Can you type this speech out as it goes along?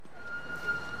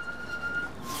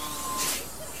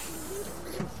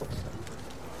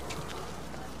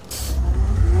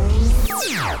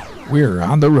We're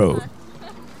on the road.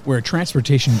 Where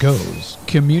transportation goes,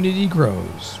 community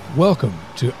grows. Welcome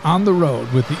to On the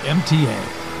Road with the MTA.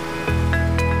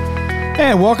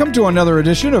 And welcome to another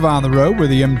edition of On the Road with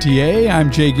the MTA.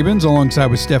 I'm Jay Gibbons alongside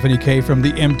with Stephanie Kay from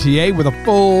the MTA with a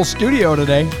full studio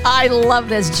today. I love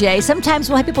this, Jay. Sometimes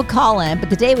we'll have people call in, but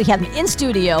today we have them in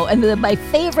studio. And my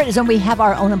favorite is when we have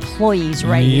our own employees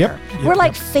right here. We're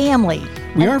like family.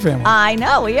 We are family. I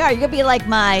know we are. You're gonna be like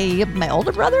my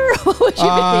older brother. What would you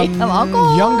be?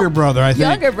 Uncle? Younger brother, I think.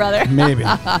 Younger brother. Maybe.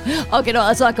 Okay, no,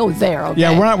 let's not go there. Okay?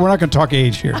 Yeah, we're not going to talk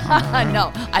age here.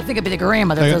 No, I think it'd be the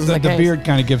grandmother. The beard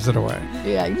kind of gives it away.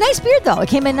 Yeah, nice beard though. It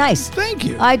came in nice. Thank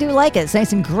you. I do like it. It's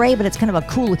nice and gray, but it's kind of a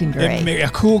cool looking gray. A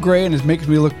cool gray, and it makes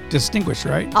me look distinguished,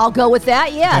 right? I'll go with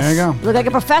that. Yes. There you go. Look like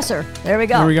a professor. There we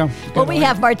go. There we go. Well, we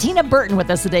have Martina Burton with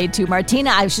us today too.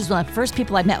 Martina, she's one of the first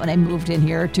people I met when I moved in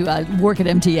here to work at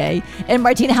MTA. And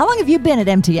Martina, how long have you been at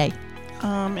MTA?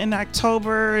 In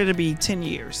October, it'll be 10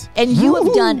 years. And you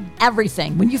have done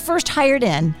everything. When you first hired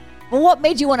in, well, what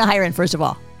made you want to hire in, first of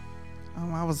all?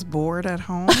 I was bored at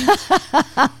home.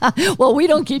 Well, we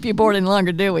don't keep you bored any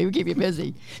longer, do we? We keep you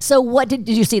busy. So what did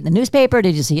you see it in the newspaper?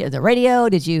 Did you see it on the radio?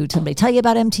 Did somebody tell you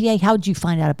about MTA? How did you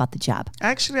find out about the job?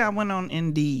 Actually, I went on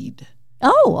Indeed.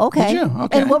 Oh, okay. Did you?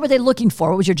 Okay. And what were they looking for?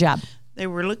 What was your job? They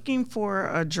were looking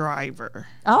for a driver.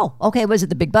 Oh, okay. Was it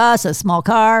the big bus, a small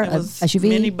car, It was SUV?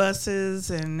 mini buses,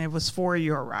 and it was for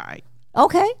your ride.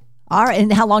 Okay. All right.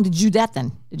 And how long did you do that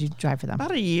then? Did you drive for them?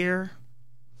 About a year.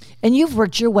 And you've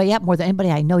worked your way up more than anybody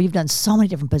I know. You've done so many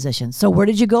different positions. So where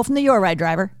did you go from the Your Ride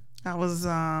driver? I was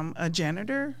a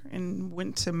janitor and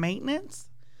went to maintenance.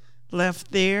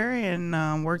 Left there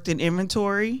and worked in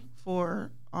inventory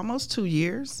for almost 2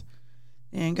 years.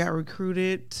 And got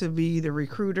recruited to be the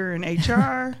recruiter in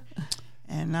HR.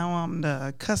 And now I'm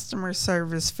the customer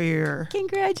service fair.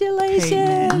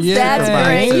 Congratulations. Yeah, that's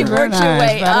great. You worked your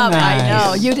way up. Nice. I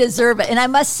know. You deserve it. And I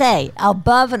must say,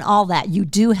 above and all that, you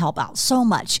do help out so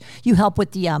much. You help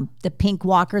with the pink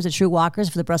walkers, the true walkers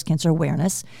for the breast cancer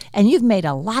awareness. And you've made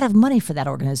a lot of money for that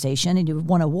organization and you've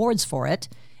won awards for it.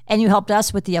 And you helped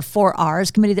us with the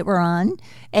 4Rs committee that we're on.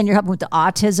 And you're helping with the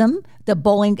autism, the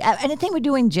bowling. Anything we're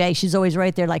doing, Jay, she's always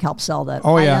right there, like help sell the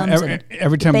items.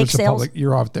 Every time there's a sales. public,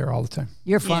 you're out there all the time.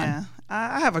 You're fun. Yeah,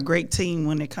 I have a great team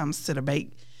when it comes to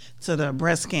the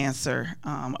breast cancer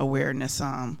awareness.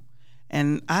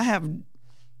 And I have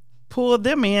pulled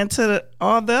them into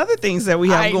all the other things that we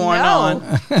have going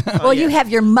on. Well, you have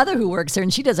your mother who works there,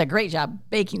 and she does a great job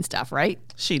baking stuff, right?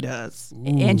 She does.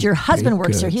 And your husband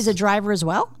works there. goods. He's a driver as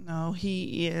well? No,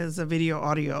 he is a video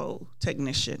audio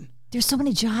technician. There's so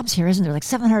many jobs here, isn't there? Like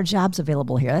 700 jobs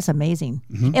available here. That's amazing.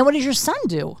 And what does your son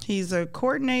do? He's a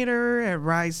coordinator at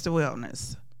Rise to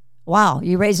Wellness. Wow,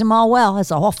 you raised them all well.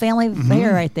 That's a whole family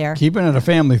affair right there. Keeping it a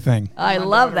family thing. I My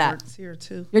love daughter that. Works here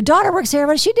too. Your daughter works here.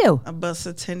 What does she do? A bus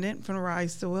attendant from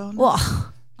Rise to Wellness.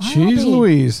 Well, Jeez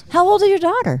Louise. How old is your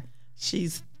daughter?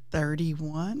 She's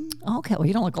 31. Okay, well,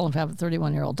 you don't look old enough to have a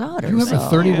 31-year-old daughter. You have so. a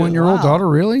 31-year-old Wow. daughter,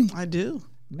 really? I do.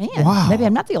 Man, Wow. maybe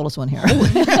I'm not the oldest one here.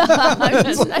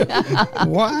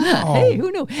 Wow. Hey,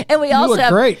 who knew? And we also look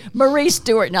have great. Marie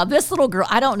Stewart. Now, this little girl,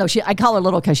 I don't know. I call her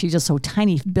little because she's just so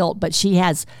tiny built, but she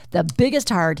has the biggest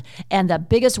heart and the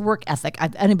biggest work ethic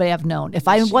anybody I've known. If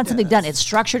I want something done, it's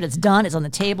structured, it's done, it's on the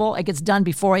table, it gets done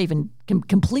before I even can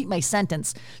complete my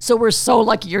sentence. So we're so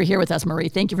lucky you're here with us, Marie.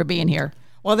 Thank you for being here.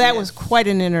 Well, that was quite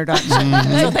an introduction.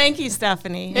 So thank you,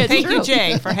 Stephanie. And thank you,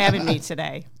 Jay, for having me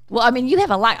today. Well, I mean, you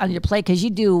have a lot on your plate because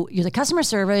you're the customer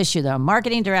service, you're the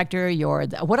marketing director,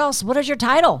 what else? What is your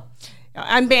title?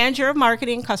 I'm manager of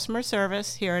marketing customer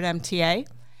service here at MTA.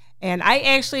 And I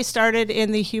actually started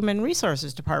in the human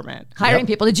resources department. Hiring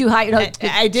people. Did you hire?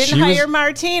 I didn't hire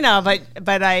Martina,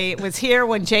 but I was here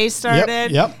when Jay started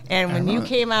Yep. and when you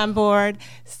came on board.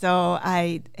 So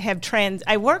I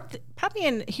worked probably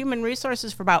in human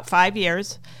resources for about 5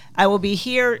 years. I will be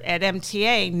here at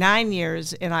MTA 9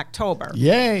 years in October.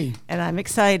 Yay. And I'm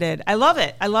excited. I love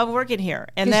it. I love working here.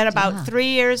 And Good then about job. 3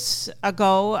 years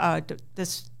ago,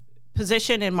 this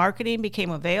position in marketing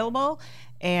became available.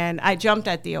 And I jumped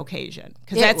at the occasion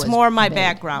because It that's was more my big.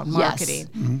 background, Yes.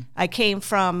 marketing. I came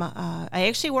from, I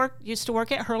actually used to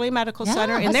work at Hurley Medical Yeah,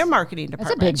 Center in that's- their marketing That's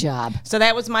department. a big job. So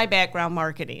that was my background,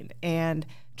 marketing, and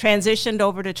transitioned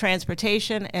over to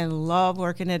transportation and love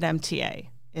working at MTA.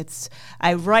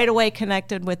 I right away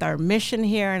connected with our mission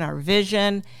here and our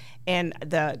vision, and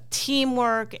the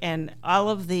teamwork and all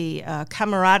of the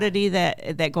camaraderie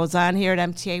that goes on here at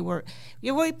MTA.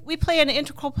 We play an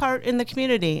integral part in the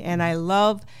community, and I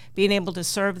love being able to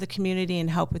serve the community and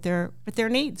help with their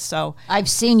needs. So I've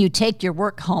seen you take your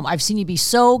work home. I've seen you be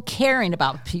so caring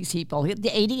about people.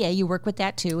 The ADA, you work with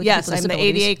that too. With yes, people with I'm the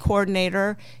disabilities. ADA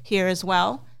coordinator here as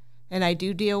well. And I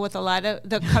do deal with a lot of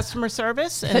the customer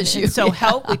service. And so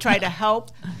we try to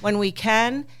help when we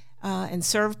can and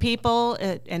serve people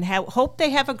and hope they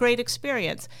have a great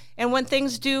experience. And when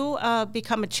things do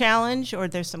become a challenge or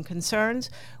there's some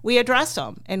concerns, we address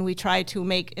them and we try to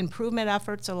make improvement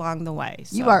efforts along the way.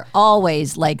 So. You are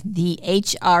always like the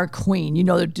HR queen. You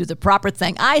know to do the proper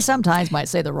thing. I sometimes might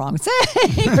say the wrong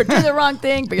thing or do the wrong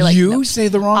thing, but you're like, you say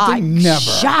the wrong thing? Never.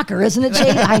 Shocker, isn't it,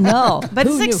 Jay? I know. But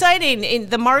Who it's knew? exciting in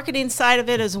the marketing side of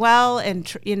it as well, and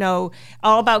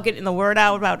all about getting the word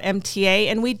out about MTA.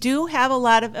 And we do have a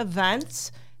lot of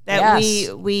events that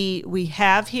we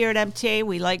have here at MTA.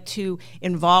 We like to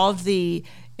involve the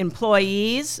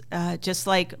employees, just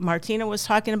like Martina was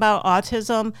talking about.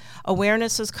 Autism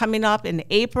awareness is coming up in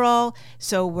April,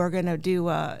 so we're going to do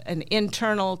an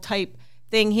internal type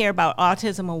thing here about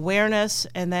autism awareness,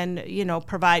 and then do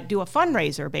a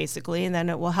fundraiser basically, and then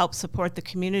it will help support the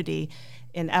community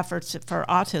in efforts for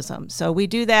autism. So we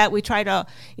do that. We try to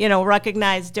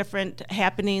recognize different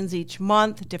happenings each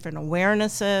month, different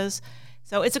awarenesses.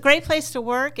 So it's a great place to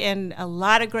work, and a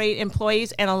lot of great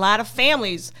employees and a lot of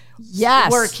families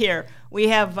work here. We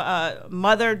have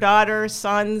mother, daughter,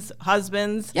 sons,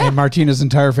 husbands. And Martina's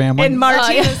entire family. And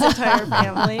Martina's entire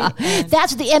family.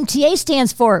 That's what the MTA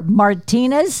stands for.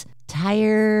 Martina's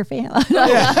entire family.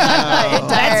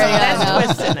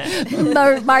 That's twisting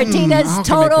it. Martina's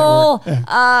total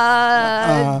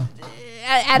added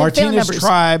family Martina's members.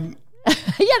 tribe. Yeah,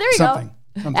 there you Something. go.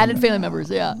 Added family members,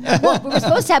 yeah. Well, we were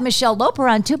supposed to have Michelle Loper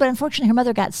on too, but unfortunately her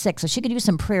mother got sick, so she could use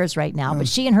some prayers right now. But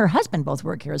she and her husband both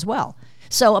work here as well.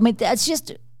 So, I mean, that's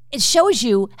just, it shows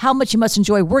you how much you must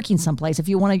enjoy working someplace if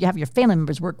you want to have your family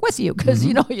members work with you, because,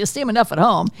 you see them enough at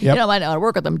home. Yep. You might know how to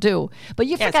work with them too. But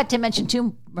you forgot to mention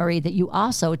too, Marie, that you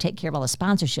also take care of all the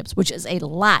sponsorships, which is a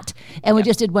lot. And we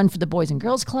just did one for the Boys and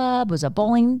Girls Club. It was a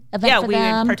bowling event for them.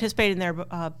 Yeah, we participated in their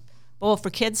Bowl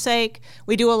for Kids' Sake.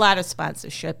 We do a lot of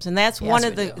sponsorships, and that's one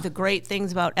of the great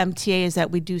things about MTA is that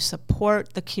we do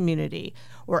support the community.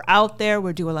 We're out there.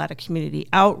 We do a lot of community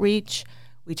outreach.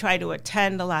 We try to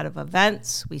attend a lot of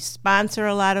events. We sponsor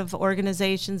a lot of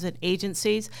organizations and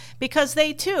agencies because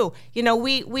they too,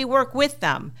 we work with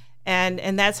them.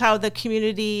 And that's how the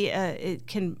community it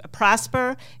can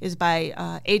prosper, is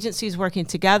by agencies working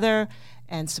together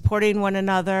and supporting one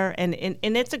another, and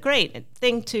it's a great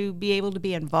thing to be able to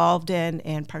be involved in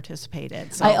and participate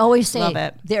in. So I always say love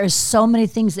it. there are so many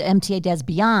things that MTA does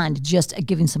beyond just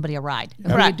giving somebody a ride.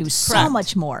 Correct. We do so Correct.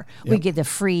 much more. We give the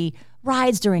free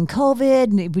rides during COVID,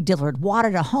 and we delivered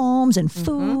water to homes and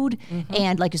food,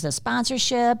 and like you said,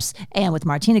 sponsorships, and with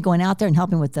Martina going out there and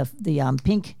helping with the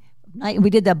pink night. We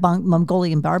did the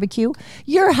Mongolian barbecue.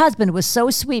 Your husband was so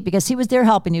sweet because he was there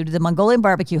helping you do the Mongolian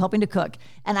barbecue, helping to cook.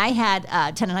 And I had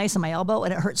tendonitis in my elbow,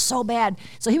 and it hurt so bad.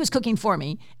 So he was cooking for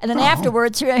me. And then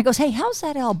afterwards, he goes, "Hey, how's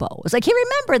that elbow?" It's like he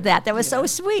remembered that. That was so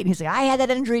sweet. And he's like, "I had that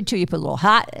injury too. You put a little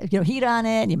hot, heat on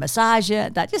it, and you massage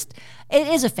it." It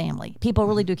is a family. People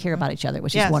really do care about each other,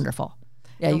 which is wonderful.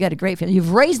 Yeah, you got a great family.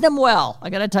 You've raised them well.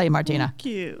 I got to tell you, Martina. Thank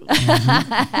you.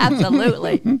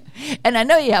 Absolutely. And I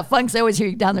know you have fun because I always hear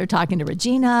you down there talking to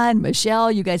Regina and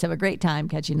Michelle. You guys have a great time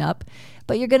catching up.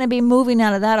 But you're going to be moving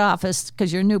out of that office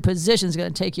because your new position is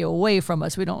going to take you away from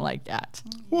us. We don't like that.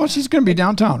 Well, she's going to be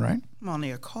downtown, right? I'm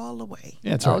only a call away.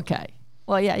 Yeah, that's right. Okay.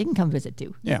 Well, yeah, you can come visit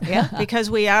too. Yeah.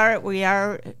 Because we are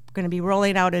going to be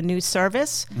rolling out a new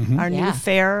service, our new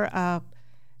fare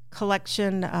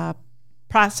collection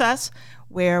process,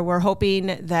 where we're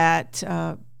hoping that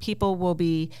people will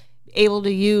be able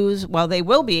to use, they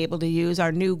will be able to use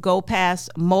our new GoPass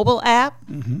mobile app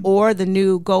or the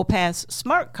new GoPass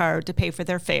smart card to pay for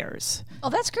their fares. Oh,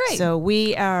 that's great. So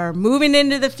we are moving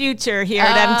into the future here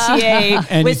at MTA.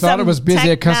 And with you thought it some was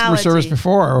busy at customer service technology.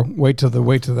 before. Wait till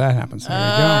that happens. There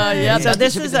you go. yeah. So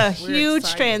this is a We're huge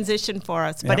excited. transition for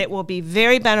us, but Yep. it will be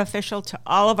very beneficial to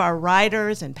all of our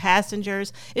riders and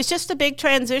passengers. It's just a big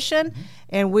transition,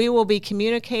 and we will be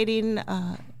communicating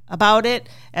about it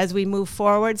as we move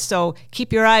forward. So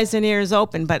keep your eyes and ears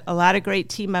open, but a lot of great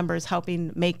team members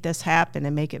helping make this happen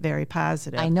and make it very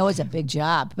positive. I know it's a big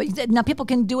job, but now people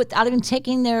can do it without even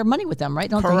taking their money with them, right?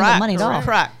 Don't take Correct, the money at all.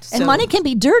 correct. And So- money can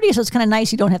be dirty, so it's kind of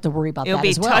nice. You don't have to worry about It'll that be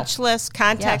as well. touchless,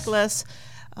 contactless.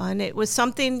 And it was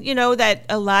something, that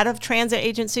a lot of transit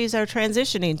agencies are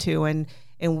transitioning to,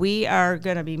 and we are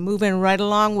going to be moving right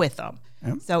along with them.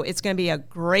 Yep. So it's going to be a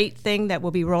great thing that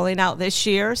we'll be rolling out this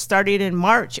year, starting in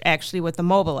March, actually, with the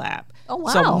mobile app. Oh,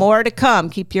 wow. So more to come.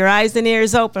 Keep your eyes and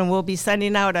ears open. We'll be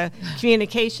sending out a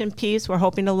communication piece. We're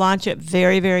hoping to launch it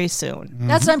very, very soon.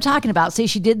 That's what I'm talking about. See,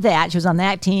 she did that. She was on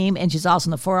that team, and she's also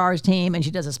on the 4 Hours team, and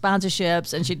she does the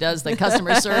sponsorships, and she does the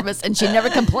customer service, and she never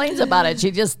complains about it.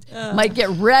 She just might get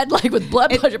red like with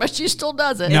blood pressure, but she still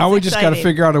does it. Now we just got to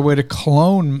figure out a way to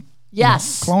clone.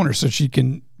 Yes. Clone her so she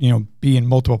can, be in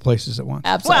multiple places at once.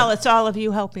 Absolutely. Well, it's all of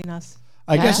you helping us.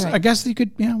 I guess you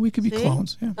could. Yeah, we could be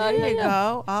clones. Yeah. There you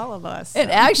go, all of us.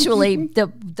 And actually,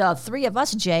 the three of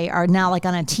us, Jay, are now like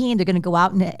on a team. They're going to go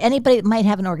out, and anybody that might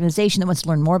have an organization that wants to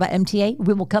learn more about MTA,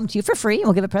 we will come to you for free, and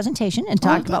we'll give a presentation and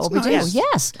talk about what we do.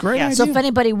 Yes. Great idea. So if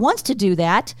anybody wants to do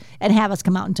that and have us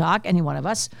come out and talk, any one of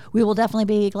us, we will definitely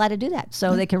be glad to do that.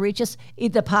 So they can reach us,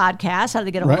 the podcast, how do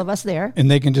they get a hold of us there? And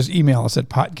they can just email us at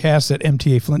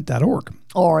podcast@mtaflint.org.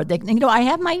 Or they can, I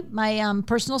have my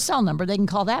personal cell number. They can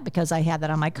call that because I have that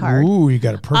on my card. Ooh, you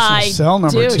got a personal cell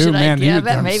number too, Should man. I give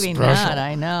it? You've Maybe done special. not.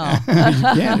 I know. You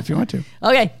can if you want to.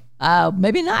 Okay.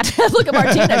 Maybe not. Look at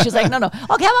Martina. She's like, no.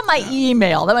 Okay, how about my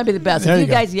email? That might be the best. There If you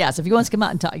you go. guys, yes. If you want to come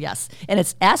out and talk, yes. And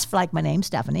it's S for like my name,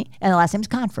 Stephanie, and the last name is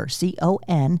Confer,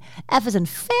 C-O-N. F is in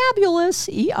fabulous,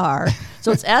 E-R.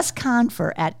 So it's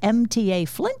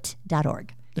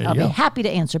sconfer@mtaflint.org. I'll be happy to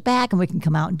answer back, and we can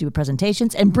come out and do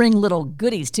presentations and bring little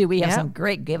goodies too. We have some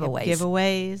great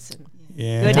giveaways.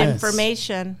 Good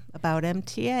information about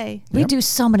MTA. We do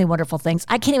so many wonderful things.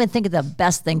 I can't even think of the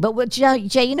best thing. But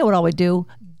Jay, you know what all we do?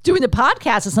 Doing the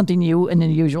podcast is something new and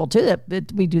unusual too.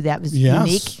 That we do that is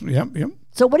unique. Yep.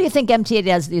 So what do you think MTA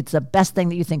does? It's the best thing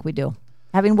that you think we do?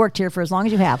 Having worked here for as long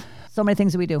as you have, so many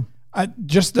things that we do.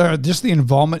 Just the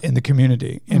involvement in the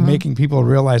community and making people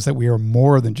realize that we are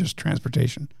more than just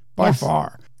transportation by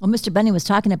far. Well, Mr. Benny was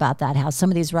talking about that, how some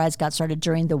of these rides got started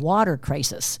during the water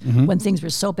crisis when things were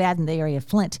so bad in the area of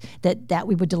Flint that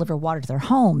we would deliver water to their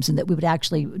homes and that we would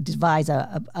actually devise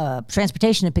a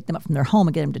transportation to pick them up from their home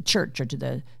and get them to church or to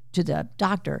the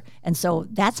doctor. And so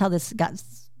that's how this got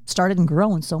started and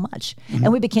grown so much.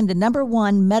 And we became the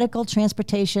 #1 medical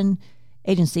transportation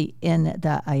agency in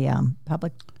the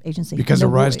public agency. Because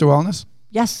of Rise to Wellness?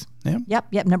 Yes. Yeah.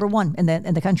 Yep. #1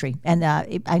 in the country. And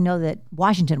I know that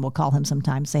Washington will call him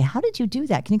sometimes, say, how did you do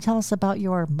that? Can you tell us about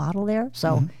your model there?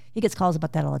 So he gets calls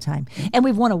about that all the time. And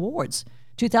we've won awards.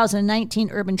 2019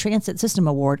 Urban Transit System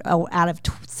Award out of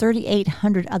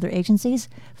 3,800 other agencies.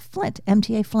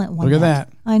 MTA Flint won Look at that.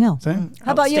 I know. See?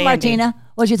 How about you, Martina?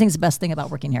 What do you think is the best thing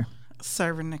about working here?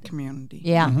 Serving the community.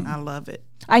 Yeah. I love it.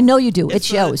 I know you do. It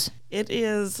shows. It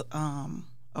is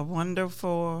a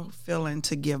wonderful feeling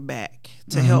to give back,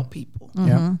 to help people,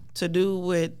 to do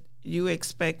what you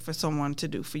expect for someone to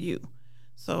do for you.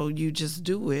 So you just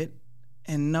do it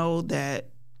and know that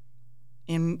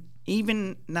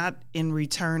even not in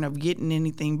return of getting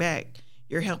anything back,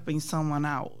 you're helping someone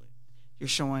out. You're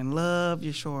showing love,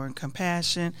 you're showing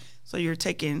compassion. So you're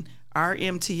taking our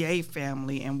MTA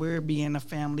family and we're being a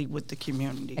family with the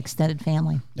community. Extended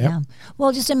family. Yep. Yeah.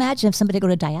 Well, just imagine if somebody go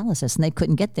to dialysis and they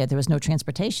couldn't get there. There was no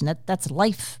transportation. That's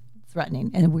life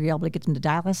threatening. And we were able to get them to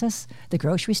dialysis, the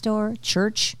grocery store,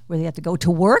 church, where they have to go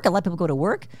to work. A lot of people go to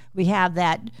work. We have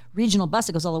that regional bus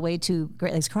that goes all the way to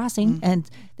Great Lakes Crossing. And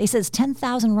they says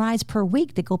 10,000 rides per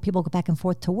week that people go back and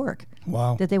forth to work.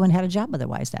 Wow. That they wouldn't have a job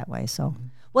otherwise that way. So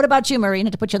what about you, Marie?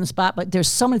 Not to put you on the spot, but there's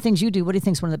so many things you do. What do you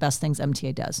think is one of the best things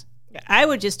MTA does? I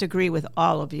would just agree with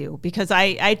all of you because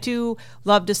I do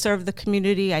love to serve the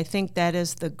community. I think that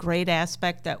is the great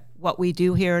aspect that what we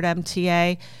do here at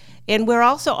MTA. And we're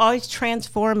also always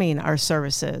transforming our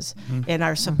services and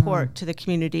our support to the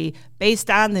community based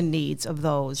on the needs of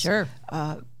those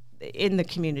in the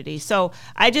community. So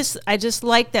I just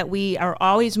like that we are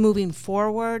always moving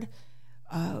forward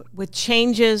with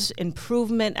changes,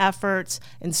 improvement efforts,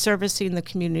 and servicing the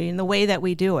community in the way that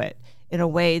we do it, in a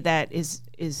way that is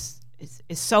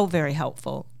so very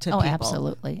helpful to people.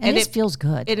 Absolutely. And it feels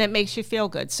good. And it makes you feel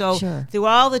good. So through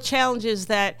all the challenges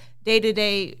that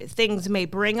day-to-day things may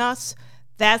bring us,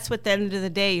 that's what at the end of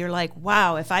the day, you're like,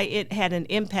 wow, if it had an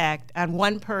impact on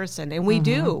one person, and we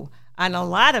do, on a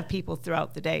lot of people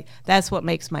throughout the day, that's what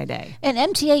makes my day. And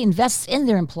MTA invests in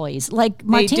their employees. Like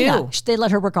Martina, they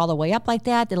let her work all the way up like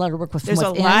that. They let her work with There's a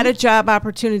lot of job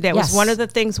opportunity. That was one of the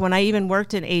things when I even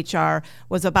worked in HR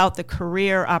was about the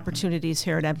career opportunities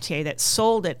here at MTA that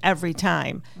sold it every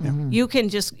time. You can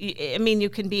you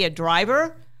can be a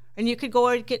driver And you could go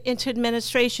and get into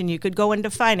administration. You could go into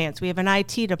finance. We have an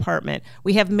IT department.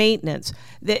 We have maintenance.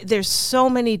 There's so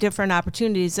many different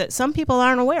opportunities that some people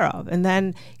aren't aware of. And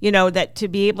then, that to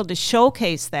be able to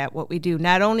showcase that, what we do,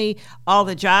 not only all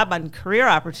the job and career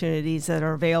opportunities that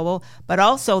are available, but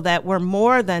also that we're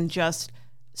more than just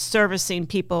servicing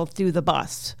people through the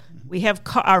bus. We have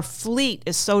our fleet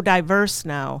is so diverse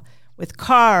now with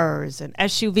cars and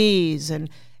SUVs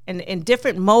and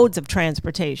different modes of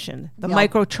transportation, the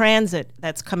microtransit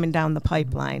that's coming down the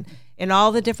pipeline. In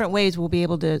all the different ways, we'll be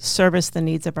able to service the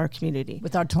needs of our community.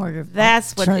 With alternative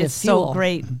That's what is fuel. so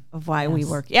great of why we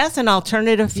work. Yes, and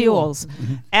alternative fuels.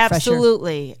 Mm-hmm.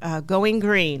 Absolutely. Going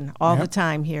green all the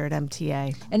time here at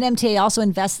MTA. And MTA also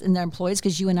invests in their employees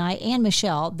because you and I and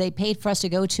Michelle, they paid for us to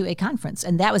go to a conference.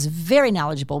 And that was very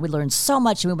knowledgeable. We learned so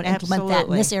much, and we would implement that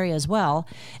in this area as well.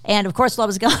 And, of course, while I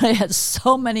was gone, I had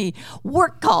so many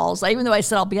work calls. Even though I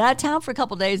said I'll be out of town for a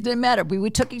couple of days, didn't matter. We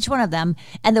took each one of them.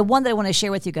 And the one that I want to share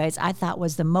with you guys, I thought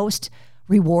was the most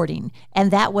rewarding.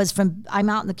 And that was I'm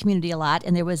out in the community a lot,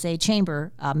 and there was a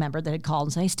chamber member that had called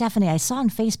and said, "Hey, Stephanie, I saw on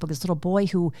Facebook this little boy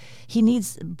who he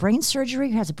needs brain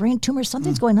surgery, has a brain tumor,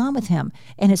 something's going on with him.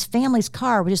 And his family's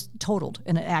car was just totaled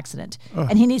in an accident.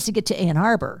 And he needs to get to Ann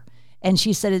Arbor." And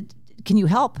she said, "Can you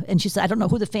help?" And she said, "I don't know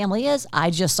who the family is.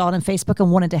 I just saw it on Facebook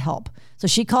and wanted to help." So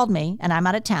she called me, and I'm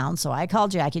out of town. So I called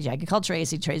Jackie called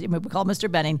Tracy, we called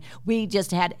Mr. Benning. We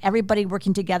just had everybody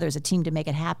working together as a team to make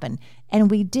it happen. And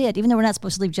we did, even though we're not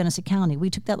supposed to leave Genesee County, we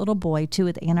took that little boy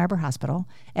to the Ann Arbor Hospital,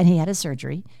 and he had his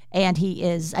surgery. And he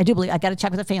is, I do believe, I got to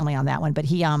check with the family on that one, but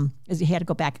he had to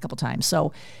go back a couple times.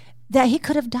 So that he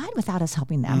could have died without us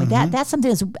helping them. I mean, that's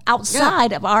something that's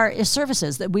outside of our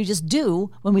services that we just do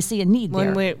when we see a need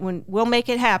there. When we'll make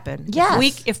it happen.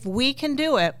 Yes. If we can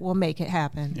do it, we'll make it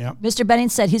happen. Yep. Mr. Benning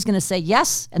said he's going to say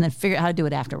yes and then figure out how to do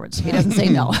it afterwards. He doesn't say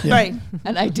no. Right.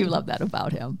 And I do love that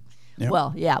about him. Yep.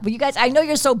 Well, yeah. Well, you guys, I know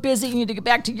you're so busy. You need to get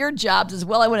back to your jobs as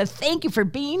well. I want to thank you for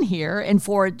being here and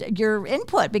for your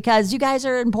input because you guys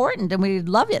are important and we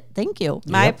love it. Thank you.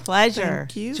 My pleasure.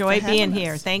 Thank you Joy for being having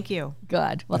here. us. Thank you.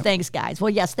 Good. Well, thanks, guys. Well,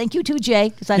 yes, thank you too,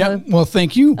 Jay. I know. Well,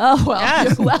 thank you. Oh, well.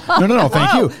 Yes. No,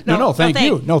 thank you. No, thank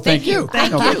you. No, thank you.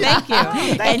 Thank you. Thank you.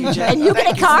 Thank you, Jay. And you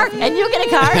get a car. And you get a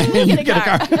car. And you get a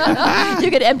car. You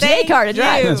get an MTA car to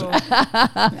drive.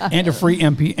 And a free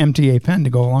MTA pen to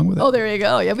go along with it. Oh, there you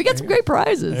go. Yeah, we got some great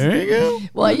prizes. There you go.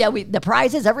 Well, yeah, the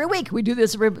prizes every week. We do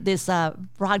this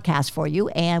broadcast for you,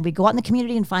 and we go out in the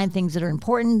community and find things that are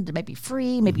important. That might be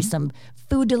free, maybe some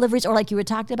food deliveries, or like you were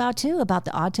talking about too, about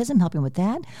the autism, helping with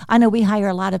that. I know we hire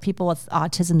a lot of people with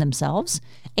autism themselves,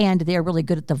 and they're really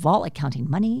good at the vault, like counting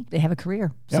money. They have a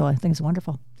career, so I think it's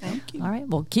wonderful. Thank you. All right,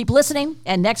 well, keep listening,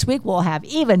 and next week we'll have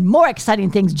even more exciting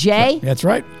things, Jay. That's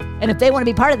right. And if they want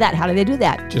to be part of that, how do they do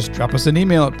that? Just drop us an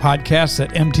email at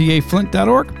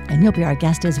podcasts@mtaflint.org. And you'll be our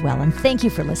guest as well. And thank you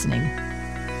for listening.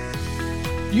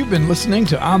 You've been listening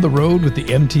to On the Road with the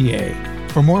MTA.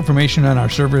 For more information on our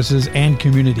services and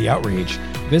community outreach,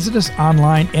 visit us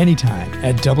online anytime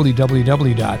at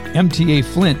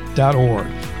www.mtaflint.org.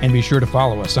 And be sure to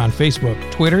follow us on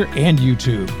Facebook, Twitter, and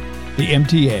YouTube. The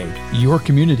MTA, your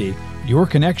community, your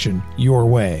connection, your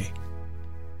way.